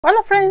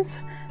Hola friends,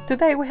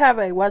 today we have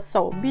a what's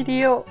sold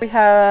video. We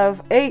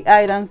have 8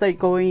 items that are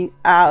going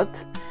out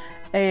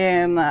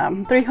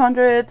and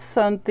 300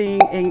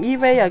 something in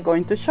eBay. I'm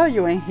going to show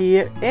you in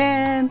here,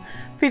 and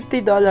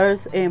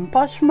 $50 in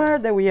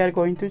Poshmark that we are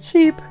going to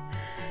ship.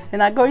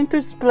 And I'm going to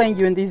explain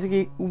you in this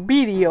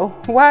video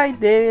why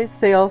the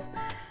sales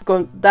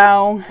go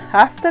down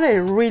after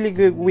a really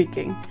good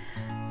weekend.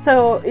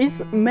 So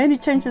it's many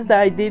changes that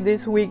I did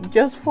this week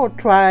just for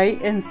try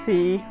and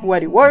see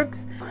what it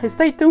works.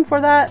 Stay tuned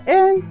for that,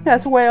 and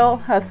as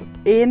well as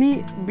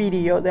any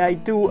video that I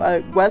do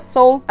what's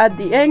sold, at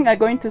the end I'm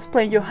going to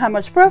explain you how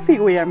much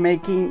profit we are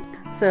making.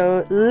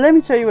 So let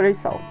me show you what I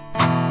sold.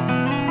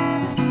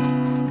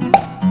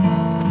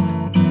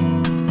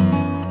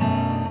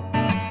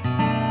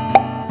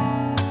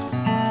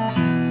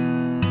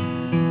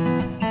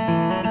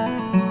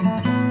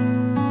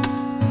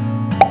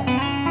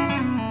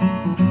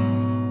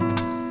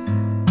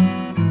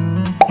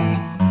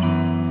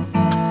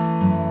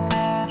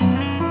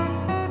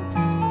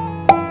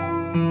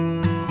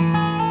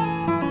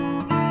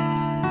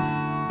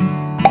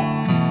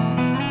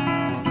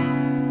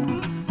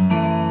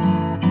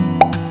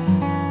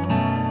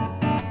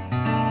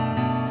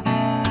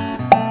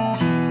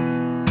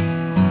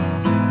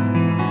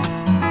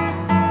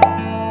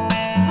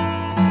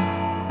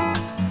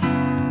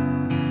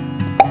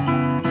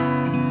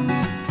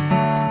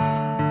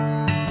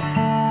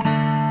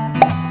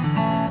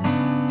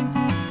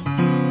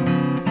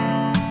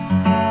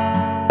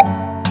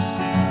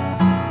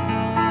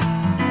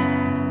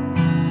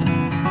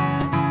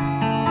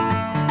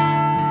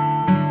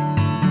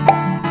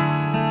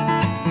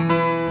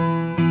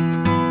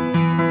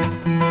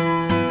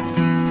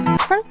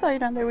 First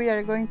item that we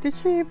are going to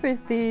ship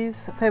is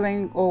this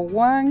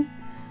 701.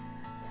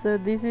 So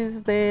this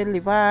is the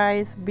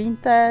Levi's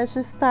vintage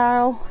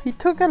style. It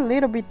took a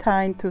little bit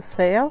time to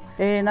sell,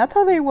 and I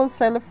thought they will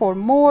sell it for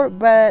more,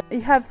 but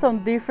it have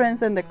some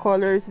difference in the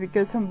colors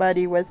because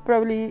somebody was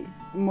probably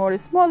more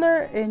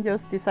smaller and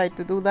just decided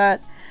to do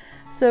that.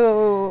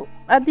 So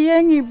at the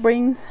end it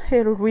brings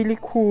a really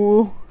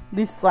cool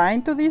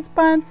design to these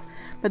pants,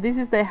 but this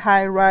is the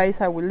high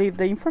rise. I will leave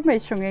the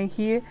information in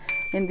here,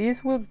 and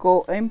this will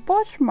go in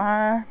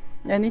Poshmark,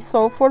 and it's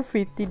sold for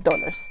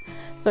 $50.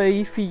 So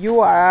if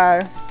you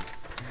are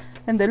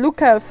in the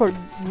lookout for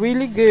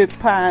really good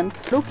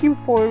pants, looking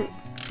for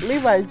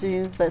Levi's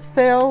jeans that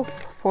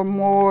sells for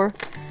more,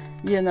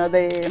 you know,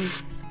 the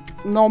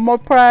normal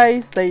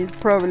price that is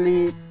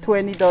probably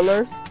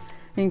 $20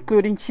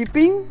 including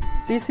shipping,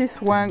 this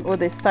is one of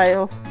the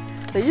styles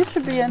that you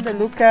should be on the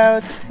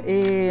lookout,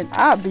 and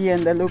I'll be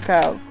on the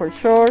lookout for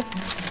sure.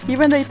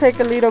 Even they take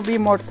a little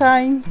bit more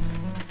time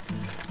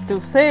to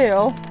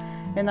sell,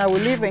 and I will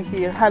leave in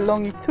here how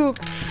long it took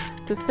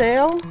to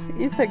sell.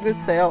 It's a good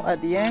sale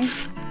at the end.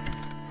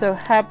 So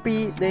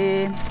happy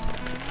this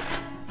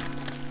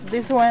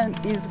one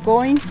is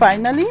going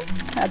finally.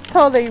 I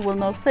thought they will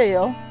not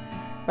sell,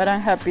 but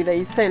I'm happy that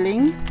it's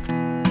selling.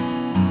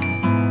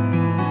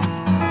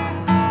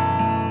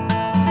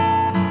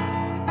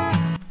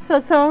 So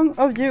some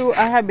of you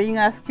have been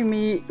asking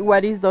me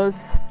what is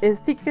those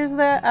stickers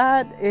that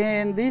I add,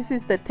 and this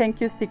is the thank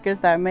you stickers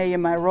that I made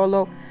in my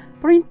Rollo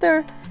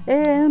printer,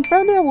 and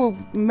probably I will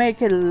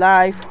make a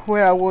live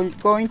where I will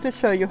going to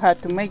show you how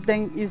to make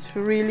them. It's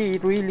really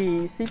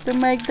easy to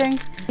make them.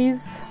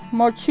 It's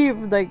more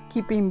cheap than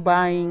keeping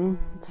buying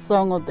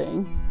some of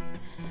them.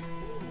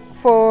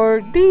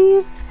 For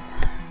these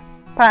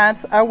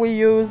pants I will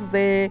use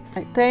the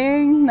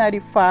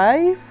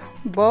 $10.95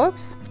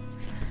 box.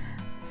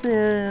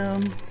 So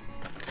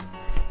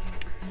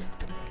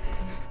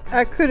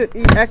I could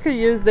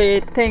use the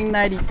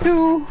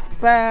 $10.92,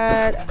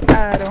 but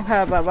I don't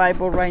have a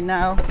Bible right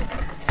now,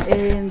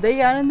 and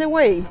they are in the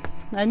way.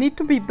 I need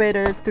to be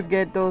better to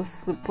get those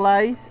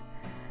supplies.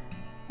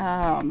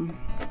 And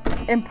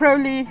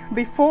probably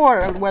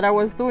before, what I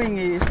was doing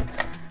is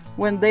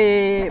when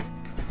the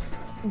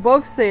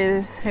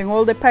boxes and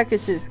all the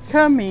packages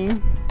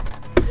coming,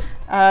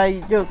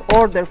 I just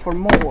order for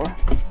more,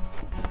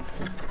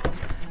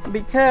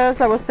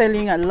 because I was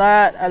selling a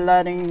lot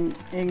in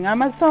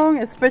Amazon,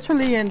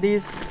 especially in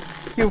this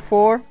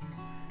Q4.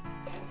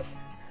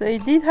 So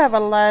it did have a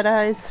lot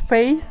of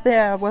space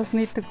that I was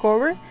need to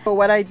cover. So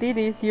what I did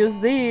is use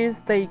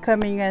these. They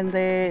coming in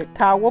the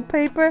towel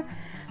paper.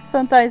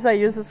 Sometimes I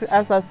use it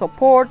as a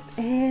support,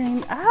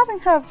 and I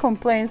haven't had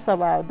complaints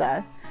about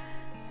that.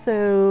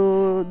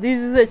 So this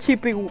is a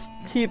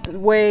cheap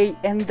way,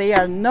 and they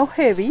are not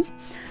heavy,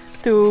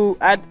 to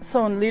add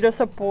some little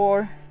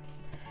support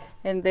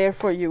and there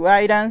for you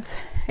items,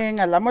 and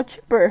a lot more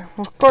cheaper,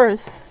 of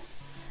course.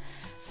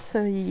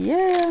 So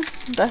yeah,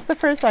 that's the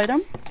first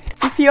item.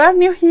 If you are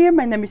new here,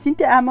 my name is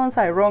Cynthia Ammons.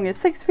 I run a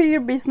 6-figure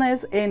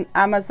business in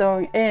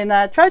Amazon, and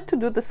I try to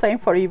do the same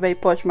for eBay,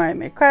 Poshmark,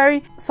 and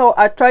Mercari. So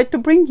I try to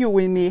bring you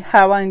with me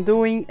how I'm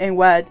doing and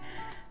what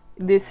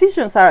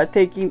decisions are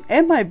taking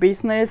in my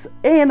business.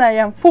 And I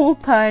am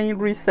full-time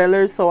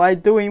reseller, so I'm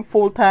doing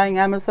full-time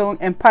Amazon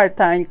and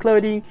part-time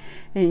clothing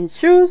and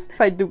shoes.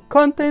 I do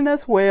content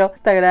as well,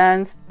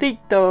 Instagram,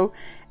 TikTok,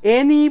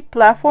 any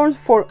platforms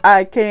for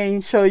I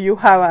can show you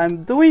how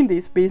I'm doing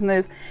this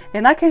business,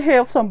 and I can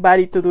help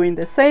somebody to doing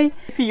the same.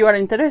 If you are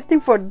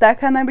interested for that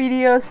kind of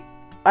videos,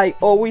 I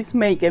always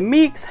make a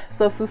mix,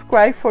 so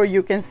subscribe for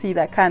you can see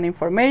that kind of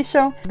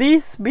information.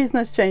 This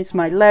business changed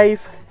my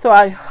life, so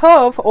I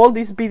hope all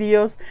these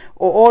videos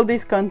or all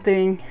this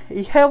content,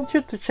 it helps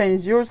you to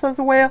change yours as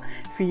well.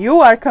 If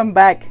you are come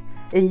back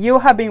and you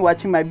have been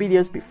watching my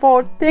videos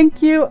before,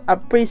 thank you,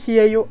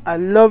 appreciate you, I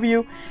love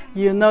you,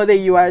 you know that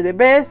you are the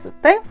best.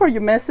 Thanks for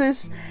your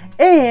message,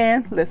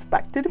 and let's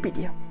back to the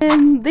video.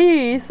 And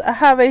this, I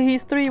have a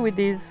history with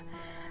this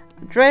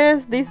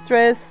dress. This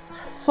dress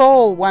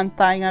sold one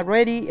time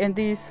already, and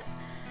this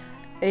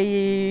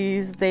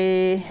is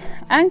the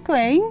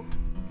ankle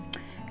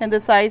and the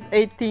size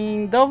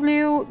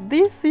 18W.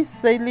 This is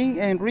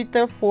selling and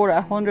retail for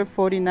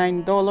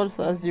 $149,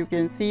 as you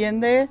can see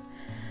in there,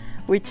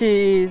 which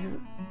is,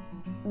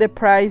 the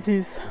price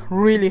is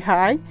really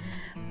high,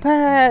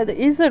 but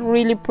it's a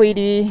really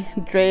pretty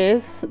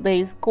dress that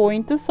is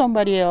going to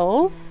somebody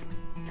else.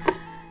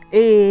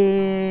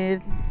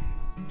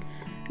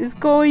 It's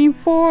going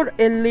for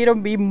a little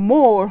bit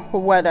more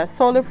of what I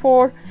sold it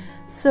for.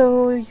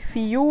 So if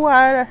you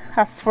are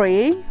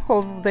afraid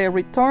of the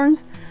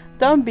returns,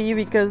 don't be,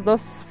 because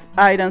those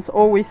items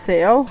always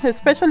sell,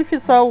 especially if you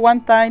sell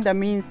one time. That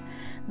means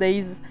there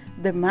is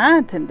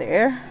demand in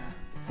there,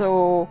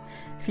 so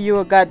if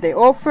you got the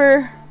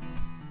offer,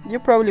 you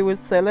probably will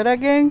sell it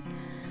again.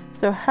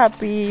 So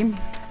happy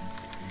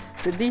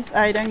that this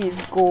item is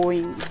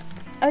going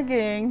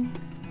again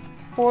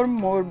for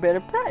more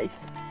better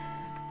price.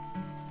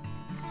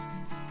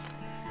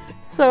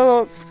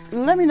 So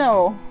let me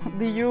know,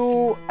 do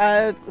you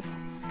add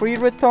free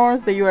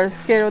returns? Do you are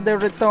scared of the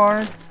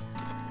returns?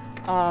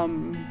 Let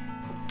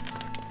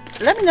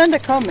me know in the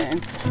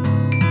comments.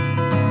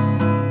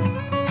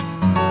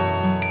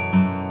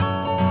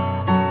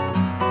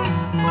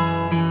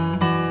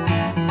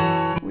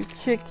 We're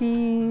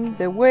checking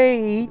the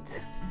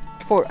weight.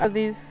 For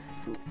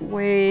this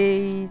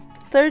weight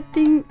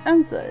 13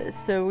 ounces,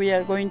 so we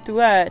are going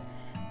to add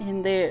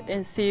in there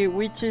and see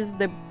which is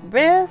the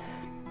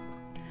best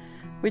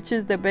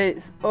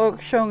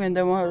auction and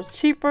the more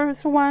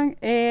cheapest one.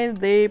 And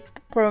they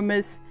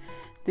promise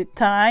the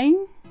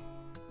time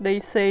they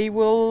say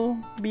will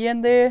be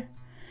in there,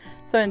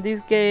 so in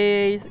this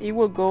case it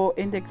will go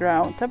in the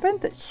ground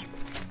advantage.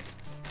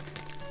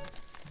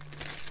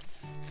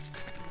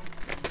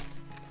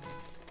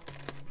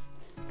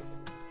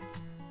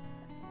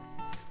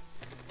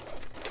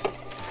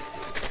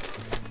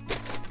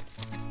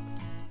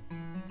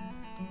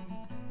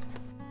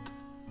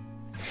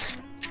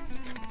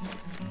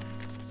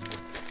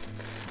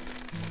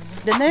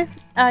 The next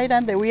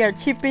item that we are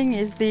shipping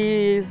is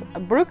this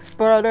Brooks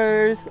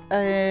Brothers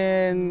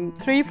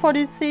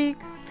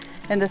 346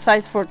 and the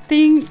size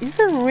 14. It's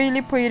a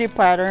really pretty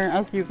pattern,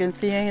 as you can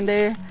see in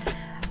there.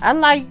 I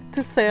like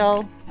to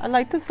sell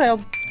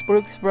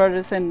Brooks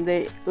Brothers in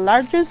the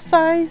largest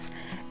size,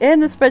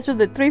 and especially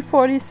the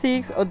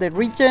 346 or the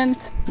Regent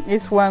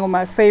is one of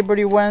my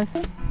favorite ones,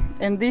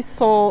 and this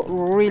sold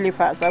really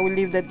fast. I will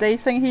leave the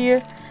dates in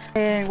here.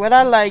 And what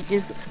I like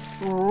is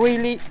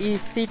really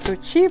easy to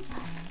ship.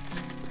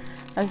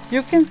 As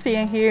you can see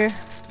in here,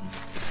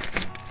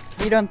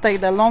 it don't take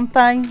that long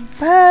time,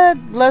 but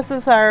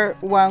blouses are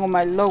one of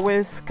my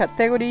lowest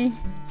category,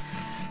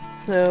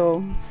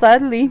 so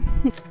sadly.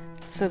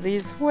 So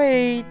this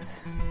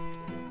weighs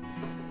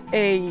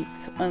 8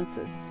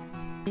 ounces.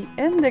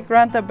 And the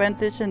grand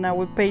advantage, and I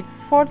will pay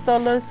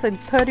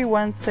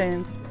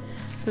 $4.31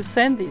 to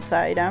send this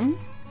item.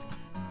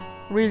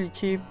 Really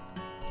cheap.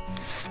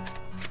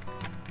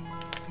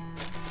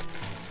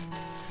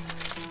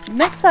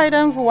 Next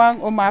item,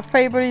 one of my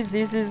favorites.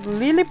 This is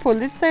Lily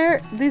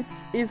Pulitzer.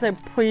 This is a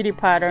pretty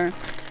pattern,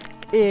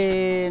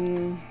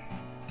 and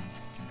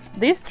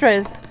this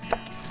dress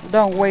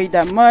don't weigh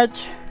that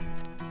much.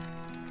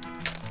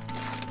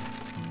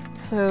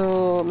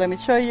 So let me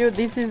show you.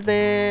 This is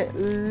the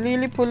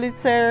Lily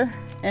Pulitzer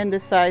and the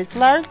size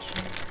large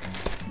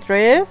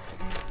dress.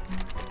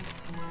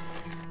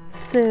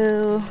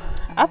 So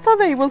I thought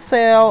they will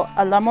sell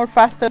a lot more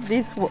faster.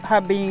 This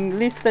have been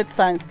listed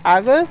since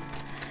August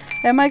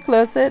in my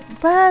closet,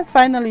 but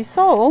finally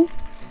sold.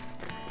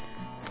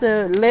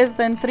 So less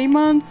than 3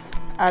 months.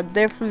 I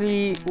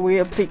definitely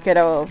will pick it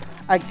up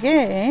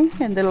again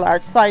in the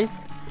large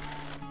size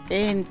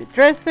in the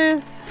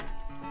dresses.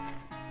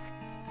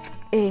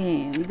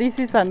 And this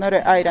is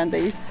another item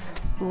that is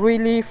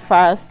really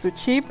fast to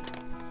ship,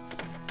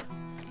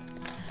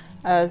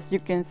 as you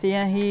can see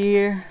in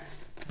here.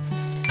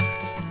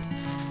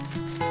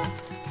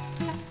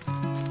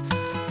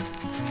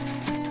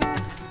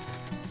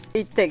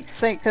 It takes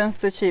seconds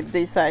to ship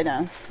these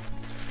items.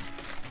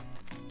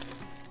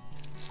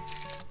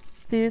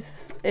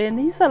 This, and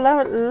it's a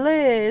lot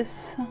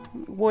less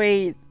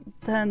weight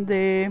than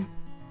the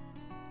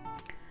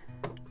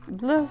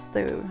blouse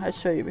that I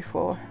showed you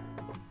before.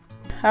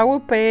 I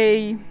will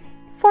pay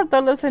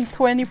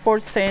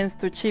 $4.24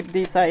 to ship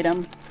this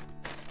item.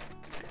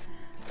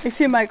 If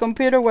my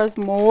computer was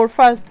more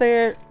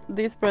faster,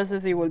 this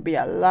process it will be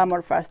a lot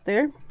more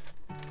faster.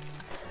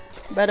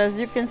 But as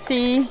you can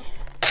see,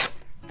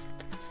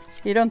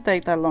 it don't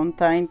take a long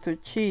time to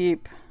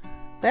ship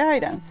the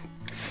items.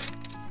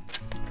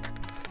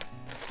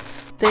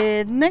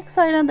 The next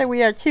item that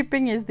we are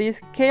shipping is this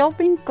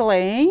Calvin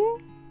Klein.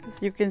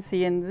 As you can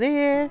see in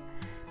there,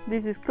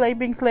 this is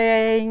Calvin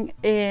Klein,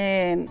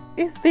 and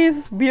it's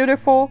this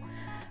beautiful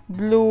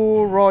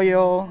blue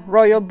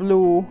royal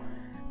blue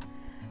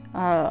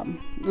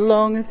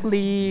long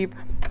sleeve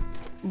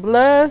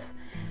blouse.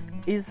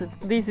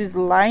 This is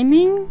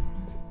lining,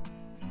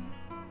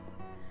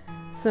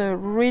 so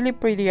really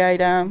pretty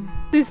item.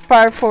 This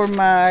part for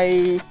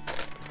my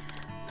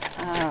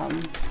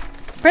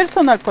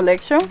personal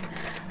collection.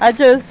 I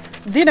just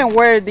didn't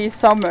wear this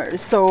summer,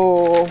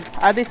 so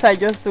I decided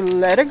just to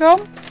let it go,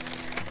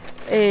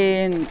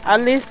 and I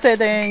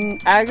listed in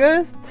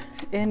August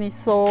and it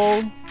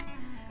sold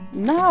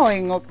now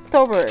in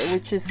October,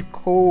 which is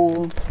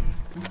cool.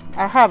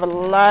 I have a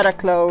lot of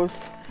clothes.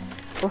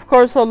 Of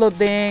course, all of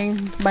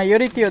them,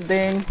 majority of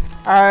them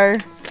are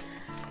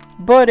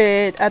bought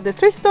it at the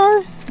thrift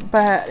stores,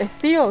 but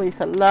still it's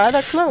a lot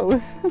of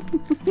clothes.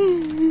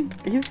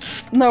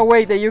 It's no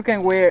way that you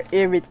can wear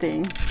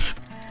everything,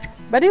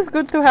 but it's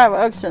good to have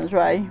options,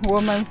 right?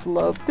 Women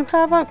love to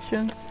have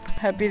options.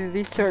 Happy that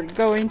this shirt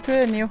going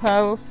to a new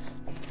house,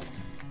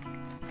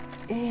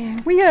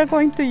 and we are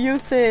going to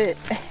use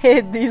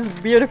these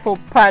beautiful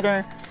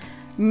pattern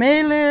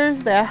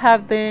mailers that I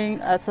have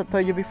them, as I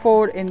told you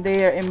before, and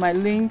they are in my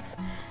links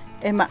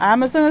in my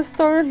Amazon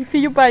store. If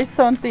you buy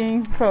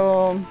something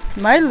from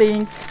my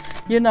links,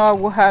 you know I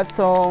will have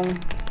some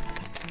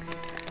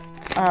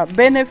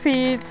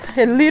benefits,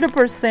 a little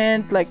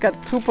percent, like a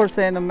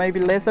 2% or maybe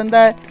less than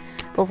that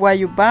of what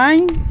you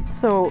buying.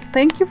 So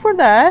thank you for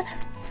that.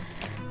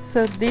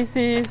 So this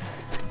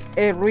is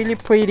a really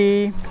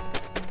pretty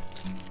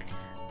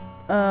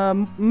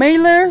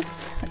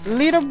mailers, a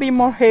little bit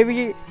more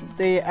heavy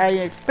than I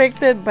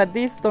expected, but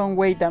these don't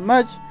weigh that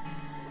much,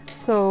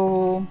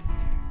 so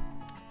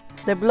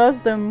the blouse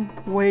don't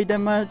weigh that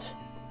much.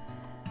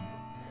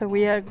 So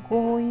we are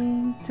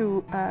going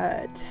to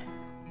add,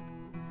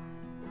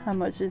 how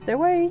much is the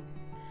weight?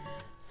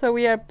 So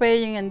we are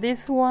paying in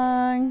this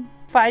one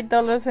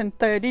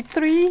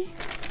 $5.33,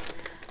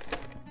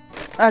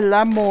 a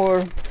lot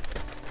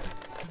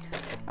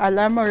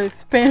more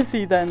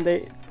expensive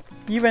than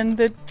even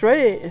the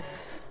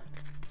dress.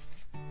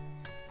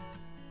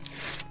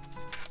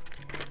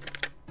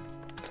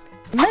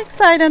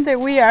 Next item that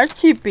we are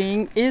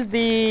shipping is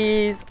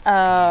this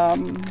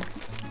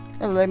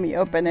let me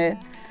open it.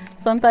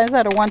 Sometimes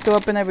I don't want to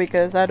open it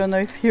because I don't know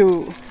if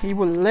it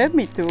will let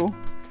me to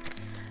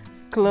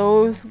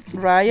close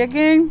right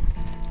again,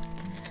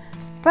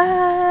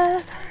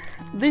 but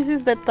this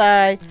is the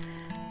tie.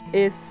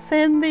 It's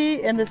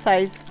Sandy and the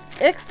size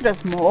extra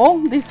small.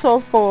 This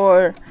sold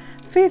for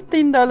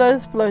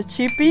 $15 plus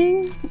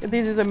shipping.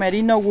 This is a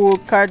merino wool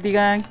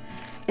cardigan,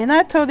 and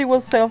I thought it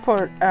would sell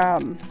for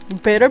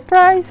better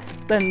price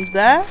than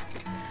that,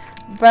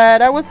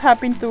 but I was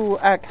happy to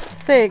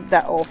accept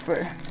that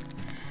offer.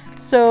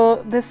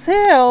 So the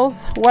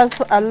sales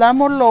was a lot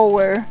more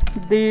lower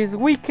this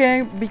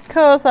weekend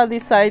because I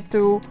decided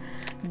to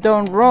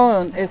don't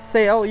run a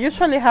sale.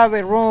 Usually have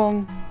a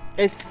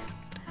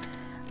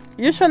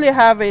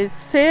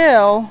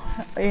sale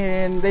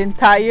in the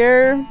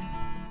entire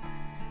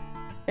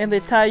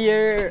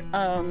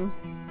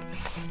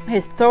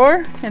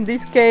store. In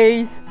this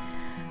case,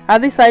 I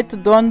decided to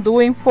don't do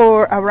it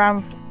for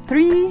around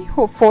 3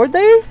 or 4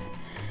 days,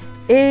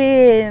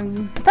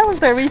 and that was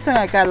the reason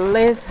I got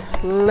less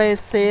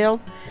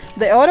sales.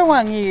 The other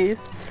one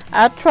is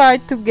I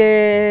tried to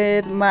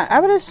get my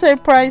average sale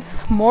price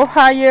more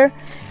higher,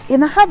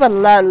 and I have a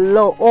lot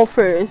low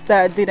offers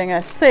that I didn't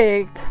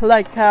accept,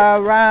 like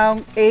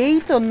around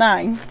 8 or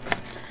 9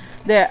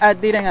 that I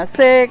didn't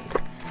accept.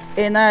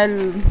 And I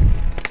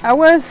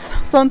was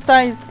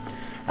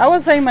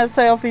saying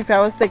myself if I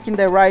was taking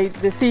the right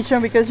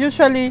decision, because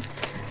usually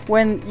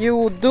when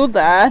you do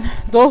that,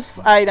 those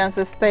items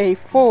stay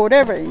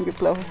forever in your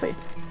closet.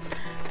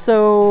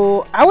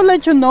 So I will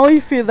let you know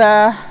if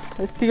that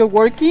is still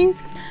working.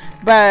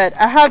 But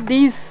I have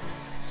this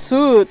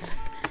suit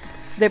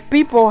that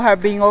people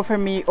have been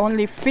offering me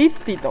only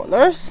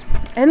 $50,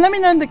 and let me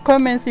know in the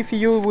comments if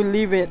you will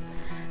leave it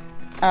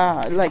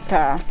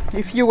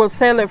if you will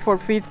sell it for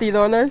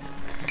 $50.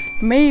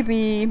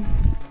 Maybe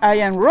I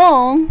am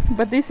wrong,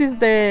 but this is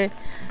the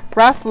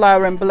Ralph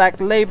Lauren Black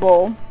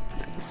Label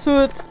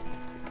suit,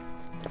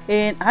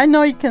 and I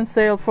know it can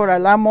sell for a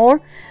lot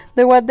more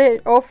than what they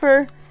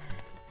offer.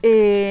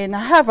 And I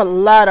have a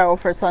lot of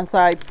offers since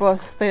I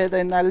posted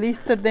and I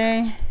listed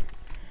them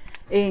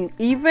in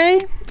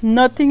eBay.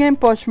 Nothing in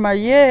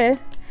Poshmark yet.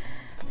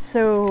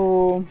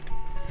 So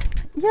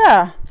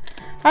yeah,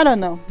 I don't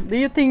know. Do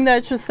you think that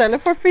I should sell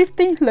it for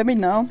 $50? Let me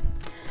know.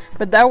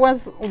 But that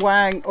was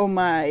one of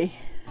my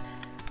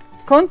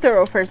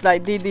counter offers that I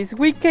did this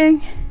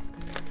weekend.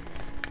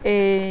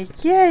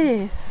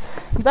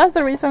 Yes, that's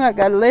the reason I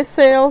got less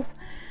sales.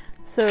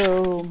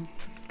 So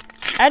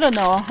I don't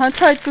know, I'll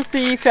try to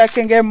see if I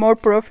can get more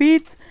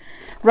profits.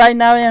 Right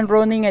now I am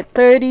running a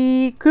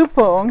 30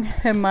 coupon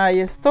in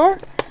my store,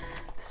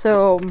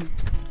 so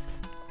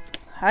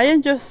I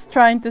am just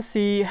trying to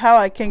see how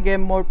I can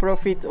get more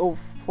profit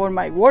for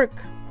my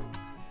work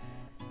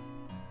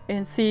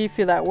and see if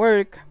that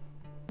work.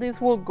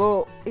 This will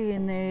go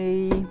in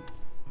a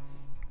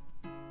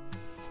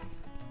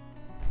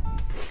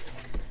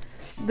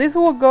this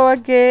will go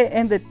again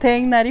in the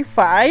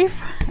 $10.95.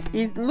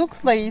 It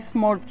looks like it's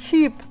more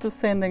cheap to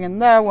sending in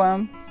that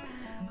one.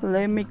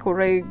 Let me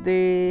correct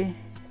the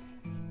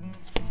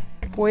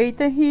weight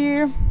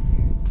here.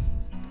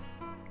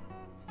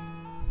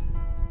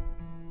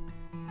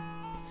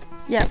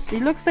 Yeah,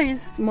 it looks like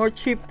it's more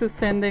cheap to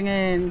sending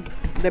in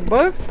the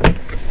box.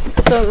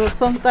 So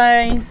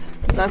sometimes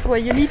that's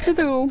what you need to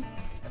do.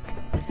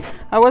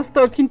 I was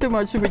talking too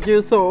much with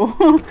you,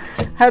 so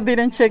I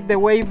didn't check the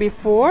weight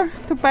before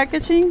to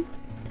packaging.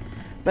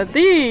 But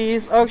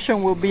this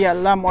auction will be a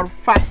lot more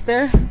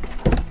faster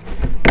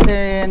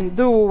than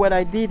do what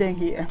I did in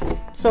here.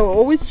 So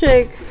always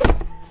check.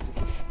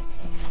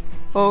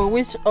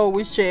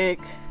 Always check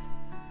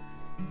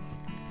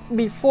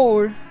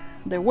before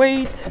the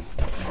weight.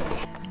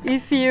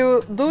 If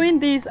you doing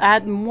this,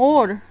 add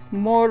more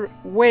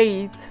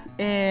weight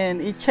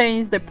and it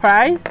change the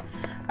price,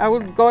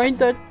 I'm going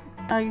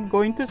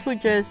to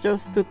suggest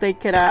just to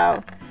take it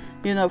out,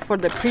 you know, for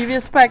the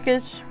previous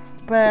package.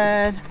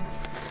 But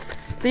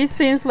this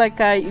seems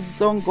like I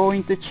don't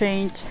going to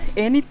change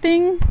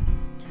anything,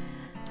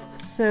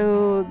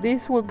 so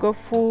this will go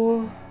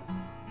for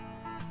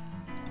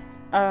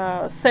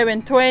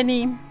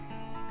 $7.20.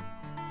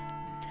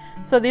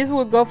 So this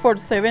will go for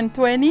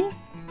 $7.20,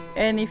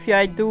 and if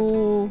I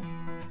do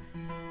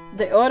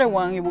the other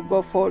one, it will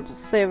go for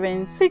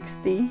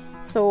 $7.60.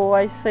 So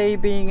I am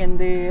saving in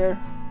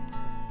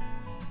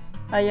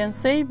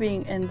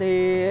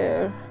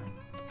there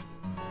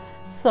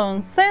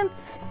some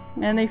cents.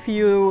 And if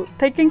you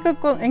take in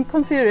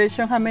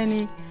consideration how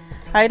many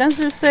items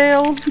you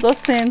sell, those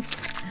cents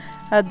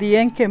at the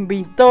end can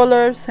be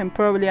dollars and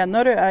probably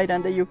another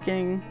item that you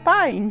can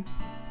buy,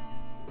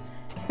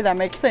 if that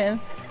makes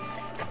sense.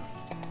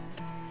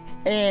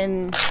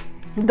 And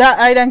that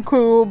item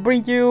could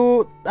bring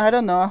you, I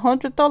don't know,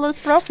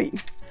 $100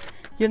 profit.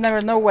 You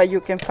never know what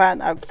you can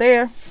find out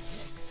there.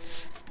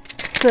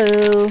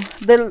 So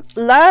the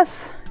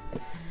last,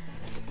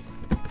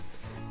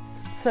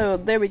 so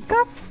there we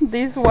go.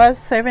 This was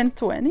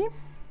 $7.20.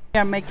 We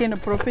are making a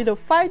profit of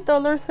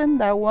 $5 in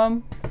that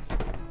one.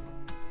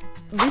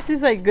 This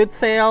is a good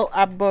sale.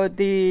 About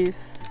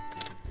this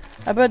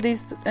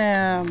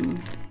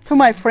to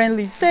my friend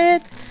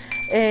Lisette,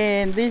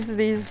 and this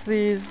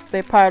is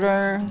the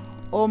pattern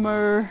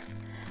Omer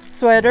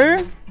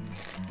sweater.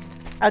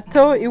 I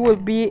thought it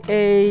would be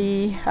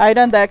a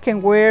item that I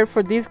can wear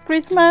for this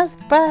Christmas,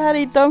 but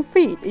it don't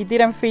fit. It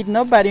didn't fit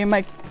nobody in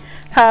my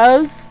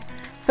house,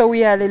 so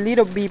we are a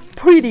little bit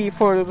pretty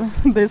for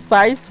the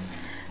size.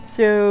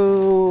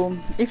 So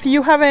if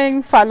you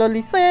haven't followed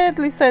Lisette,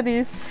 Lisette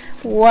is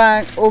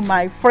one of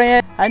my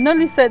friends. I know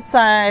Lisette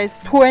size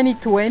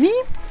 2020.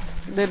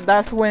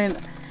 That's when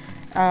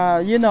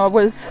you know, I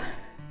was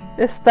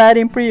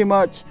starting pretty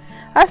much.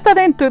 I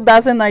started in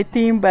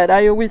 2019, but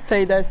I always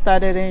say that I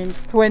started in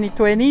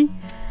 2020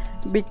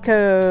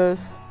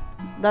 because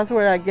that's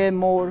where I get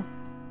more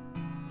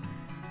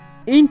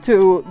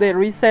into the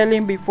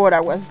reselling. Before I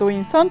was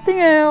doing something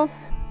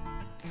else.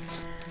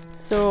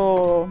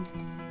 So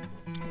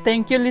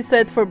thank you,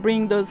 Lisette, for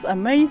bringing those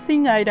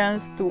amazing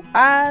items to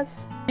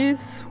us.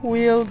 This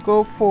will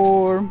go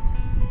for,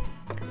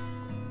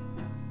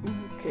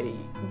 okay,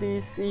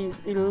 this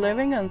is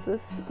 11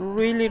 ounces,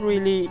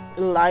 really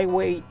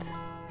lightweight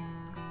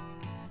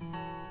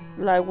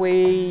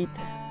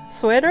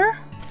sweater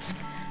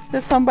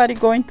that somebody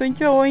going to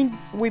enjoy.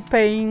 We're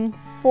paying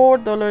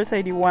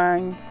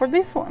 $4.81 for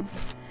this one,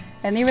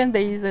 and even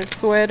there is a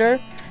sweater,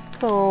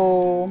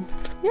 so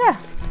yeah,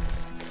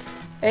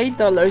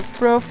 $8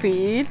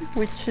 profit,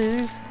 which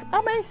is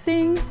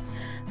amazing.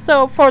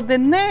 So for the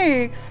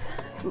next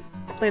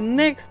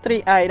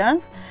 3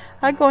 items,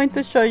 I'm going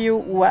to show you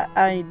what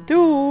I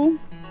do.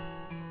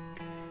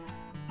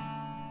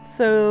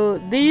 So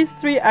these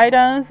 3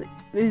 items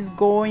is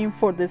going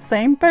for the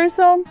same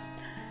person.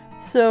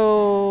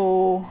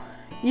 So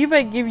if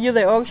I give you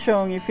the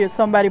option, if you're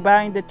somebody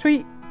buying the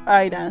 3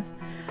 items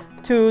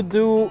to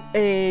do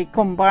a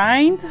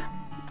combined,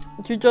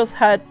 you just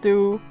had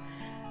to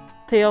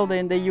tell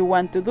them that you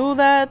want to do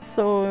that.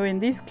 So in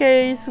this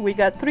case, we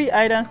got 3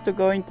 items to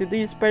go into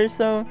this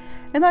person,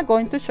 and I'm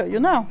going to show you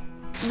now.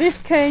 This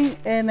came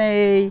in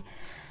a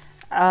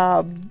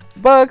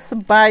box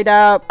bite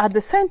up. At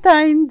the same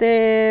time,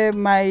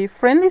 my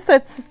friend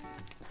Lisette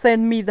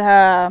sent me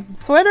the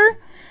sweater.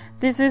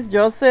 This is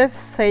Joseph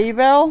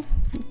Sable,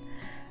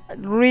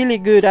 really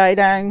good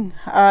item.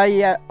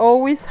 I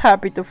always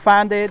happy to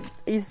find it.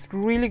 It's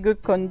really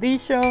good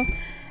condition.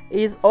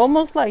 It's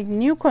almost like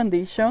new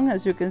condition,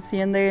 as you can see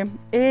in there,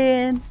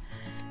 and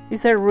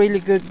it's a really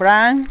good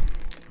brand.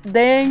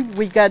 Then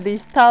we got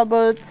these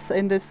Talbots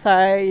in the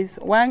size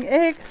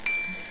 1X.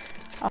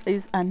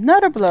 Is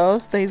another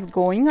blouse that is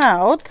going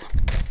out.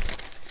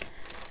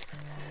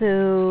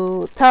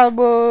 So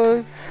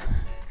Talbots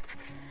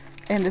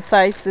and the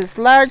size is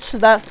large.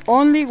 That's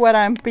only what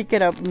I'm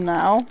picking up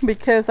now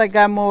because I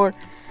got more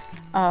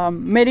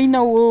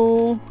merino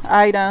wool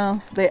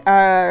items. They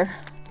are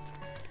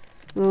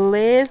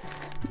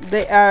less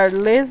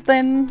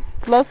than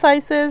plus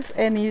sizes,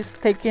 and it's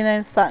taking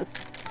us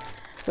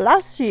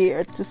last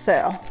year to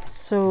sell.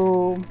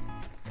 So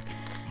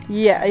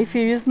yeah, if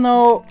you use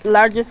no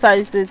larger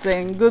sizes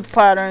and good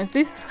patterns,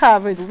 this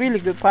have a really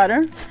good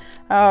pattern.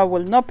 I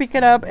will not pick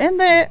it up. And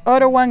the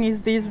other one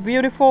is this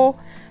beautiful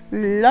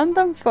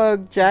London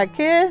fog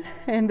jacket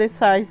in the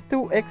size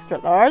 2 extra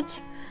large.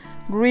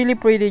 Really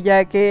pretty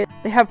jacket.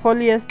 They have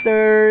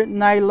polyester,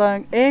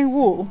 nylon and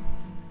wool.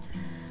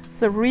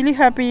 So really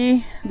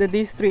happy that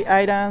these 3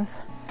 items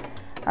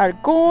are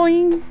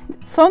going.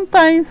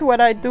 Sometimes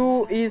what I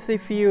do is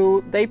if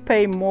they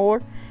pay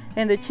more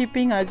and the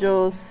shipping, I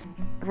just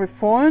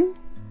refund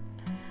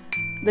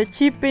the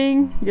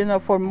shipping, you know,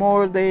 for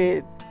more.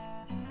 If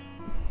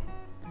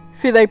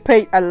they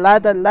pay a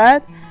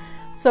lot,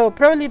 so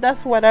probably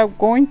that's what I'm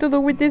going to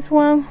do with this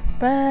one.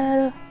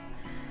 But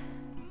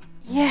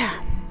yeah,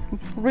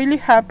 really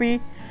happy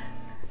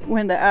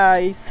when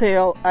I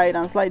sell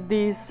items like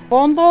these.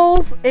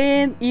 Bundles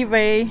in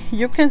eBay,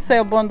 you can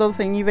sell bundles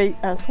in eBay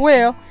as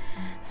well.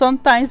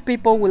 Sometimes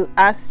people will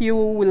ask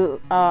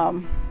you,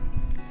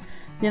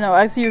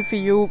 ask you if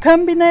you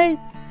combine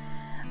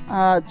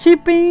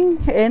shipping,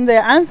 and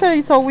the answer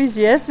is always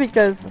yes,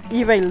 because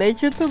eBay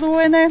lets you to do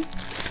it.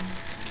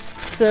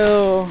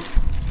 So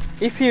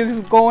if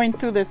you go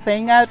into the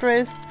same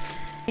address,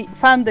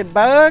 find the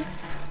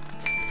box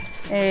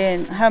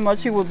and how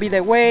much it will be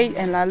the weight,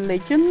 and I'll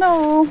let you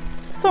know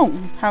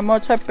soon how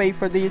much I pay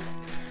for this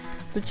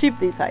to ship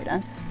these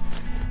items.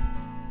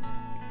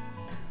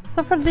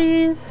 So for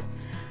this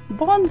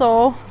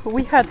bundle,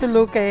 we had to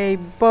look at a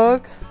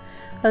box.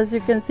 As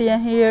you can see in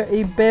here,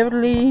 it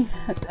barely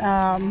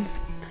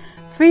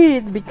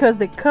fit because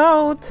the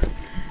coat.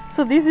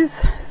 So this is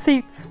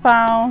 6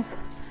 pounds,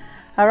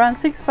 around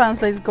 6 pounds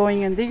that is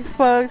going in this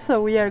box.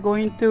 So we are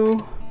going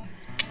to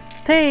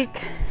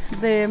take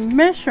the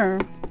measure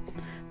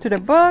to the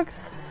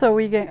box so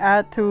we can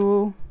add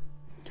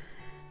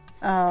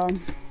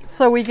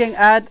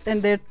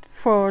in there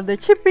for the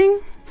shipping.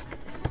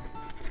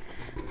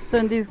 So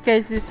in this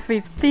case it's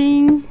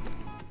 15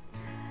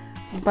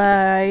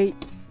 by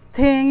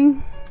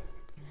 10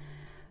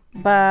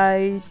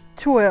 by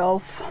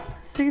 12,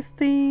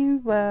 16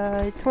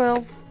 by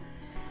 12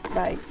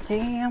 by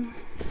 10,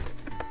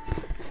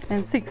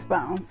 and 6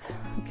 pounds.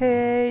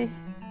 Okay,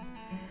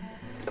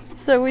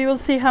 so we will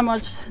see how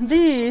much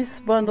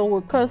this bundle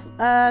will cost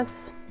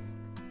us.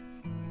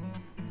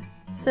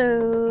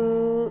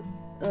 So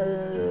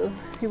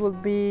it will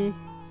be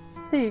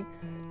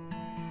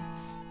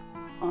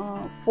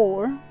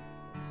 4.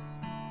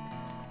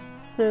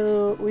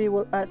 So we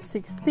will add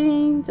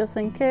 16 just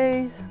in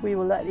case. We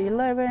will add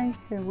 11,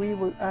 and we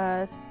will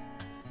add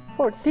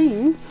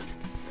 14.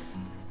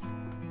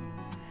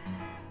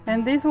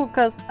 And this will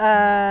cost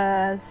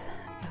us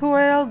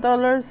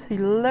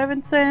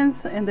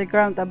 $12.11 in the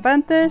Ground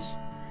Advantage.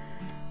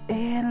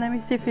 And let me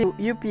see if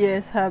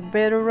UPS have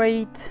better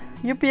rate.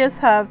 UPS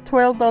have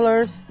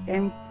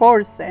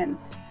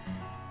 $12.04.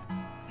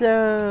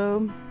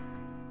 So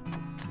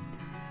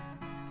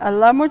a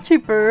lot more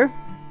cheaper.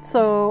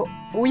 So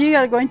we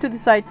are going to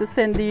decide to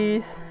send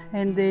these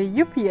in the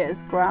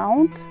UPS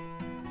Ground.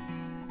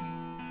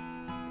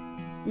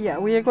 Yeah,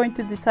 we are going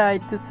to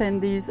decide to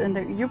send these in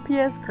the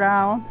UPS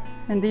Ground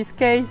in this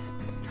case.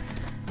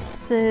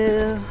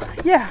 So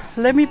yeah,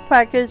 let me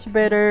package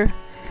better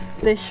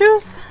the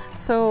shoes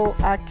so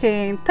I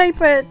can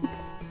tape it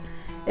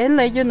and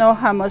let you know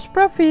how much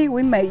profit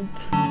we make.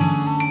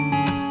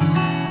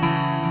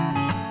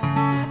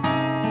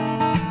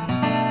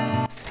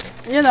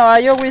 You know,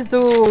 I always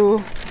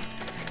do,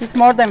 it's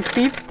more than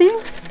 50,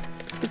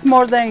 it's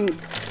more than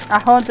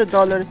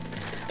 $100.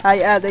 I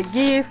add a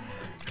gift.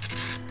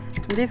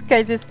 In this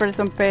case, this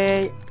person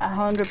paid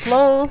 100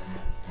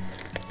 plus,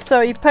 so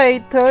he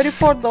paid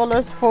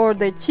 $34 for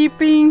the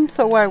shipping.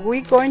 So what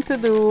we're going to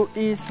do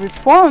is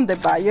refund the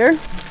buyer.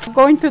 I'm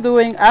going to do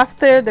it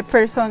after the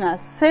person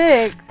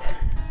accept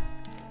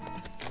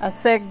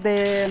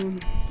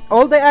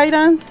all the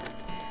items.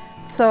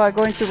 So I'm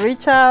going to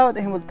reach out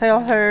and will tell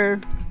her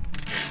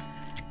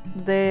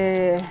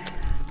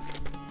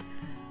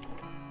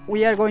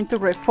we are going to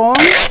refund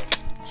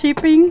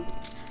shipping,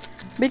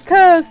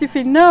 because if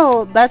you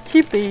know that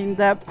shipping,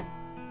 that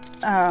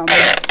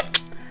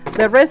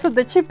the rest of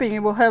the shipping, it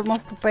will help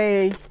us to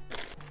pay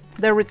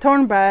the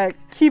return back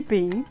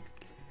shipping,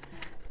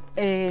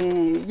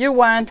 and you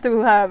want to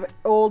have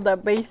all the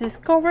bases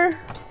covered.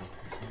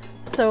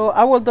 So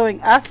I will do it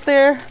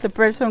after the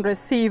person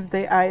received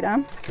the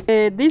item.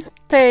 This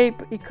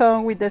tape, it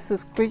comes with the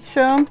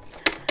subscription.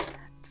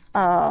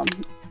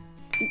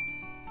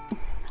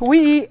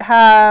 We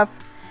have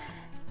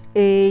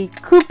a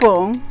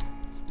coupon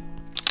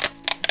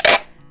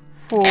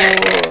for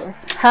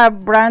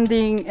have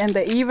branding and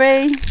the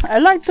eBay. I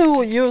like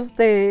to use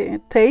the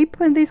tape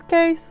in this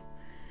case,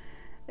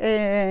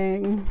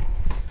 and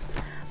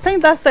I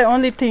think that's the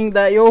only thing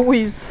that you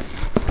always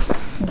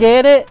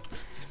get it.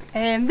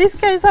 In this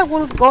case, I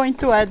will going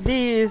to add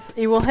this.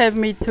 It will help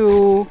me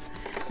to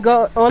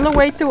go all the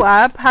way to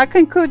up. I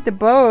can cut the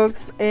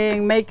box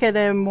and make it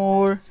a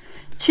more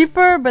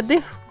cheaper, but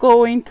this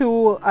going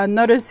to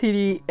another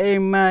city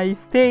in my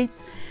state,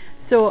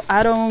 so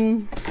I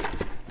don't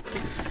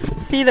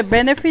see the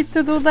benefit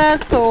to do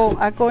that. So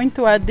I'm going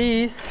to add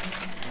this,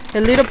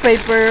 a little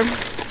paper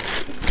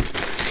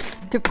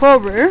to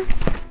cover.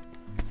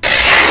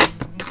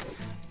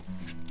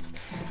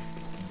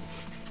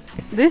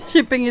 This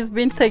shipping has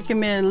been taking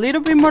me a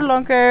little bit more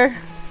longer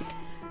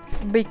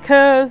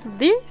because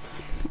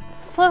this,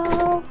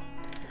 so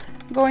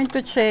going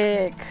to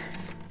check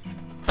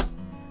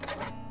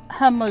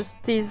how much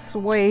this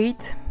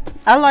weight.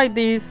 I like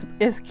this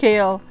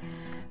scale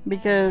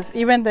because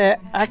even that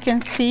I can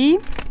see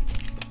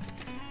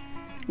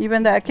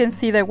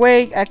the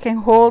weight. I can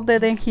hold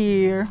it in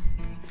here.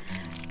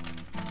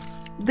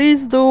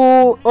 These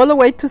do all the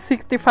way to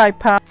 65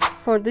 pounds.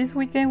 For this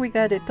weekend we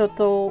got a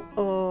total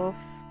of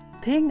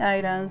 10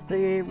 items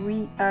that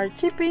we are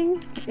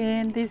shipping.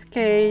 In this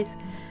case,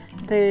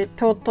 the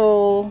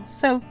total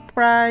sale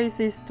price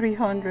is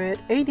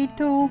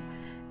 $382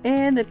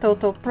 and the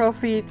total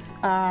profits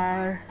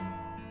are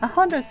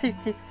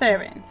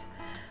 $167.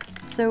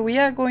 So we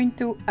are going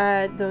to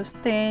add those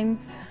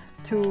 10s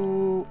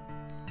to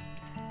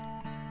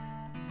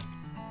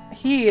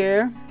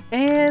here,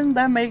 and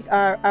that make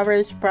our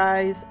average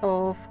price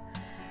of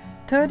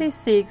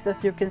 36,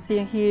 as you can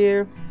see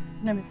here.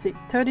 Let me see,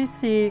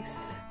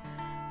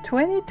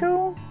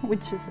 36.22,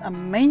 which is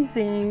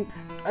amazing.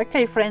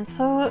 Okay friends,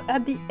 so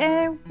at the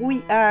end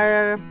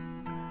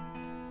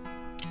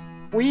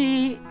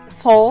we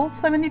sold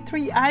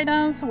 73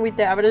 items with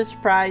the average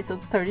price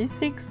of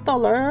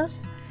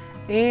 $36,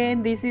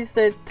 and this is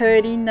a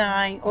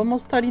 39,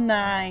 almost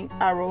 39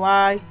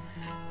 ROI.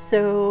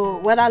 So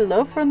what I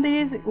love from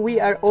this, we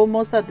are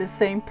almost at the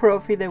same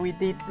profit that we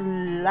did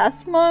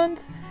last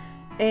month,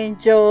 and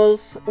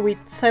just with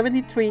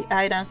 73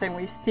 items, and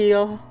we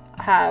still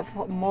have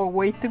more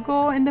way to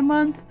go in the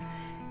month.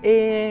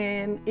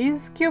 And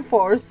it's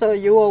Q4, so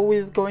you're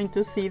always going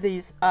to see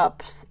these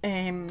ups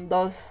in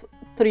those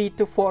 3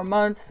 to 4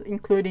 months,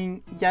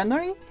 including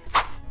January.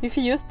 If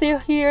you're still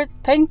here,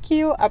 thank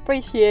you,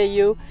 appreciate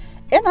you,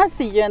 and I'll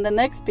see you in the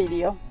next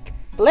video.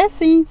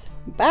 Blessings,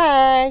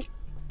 bye.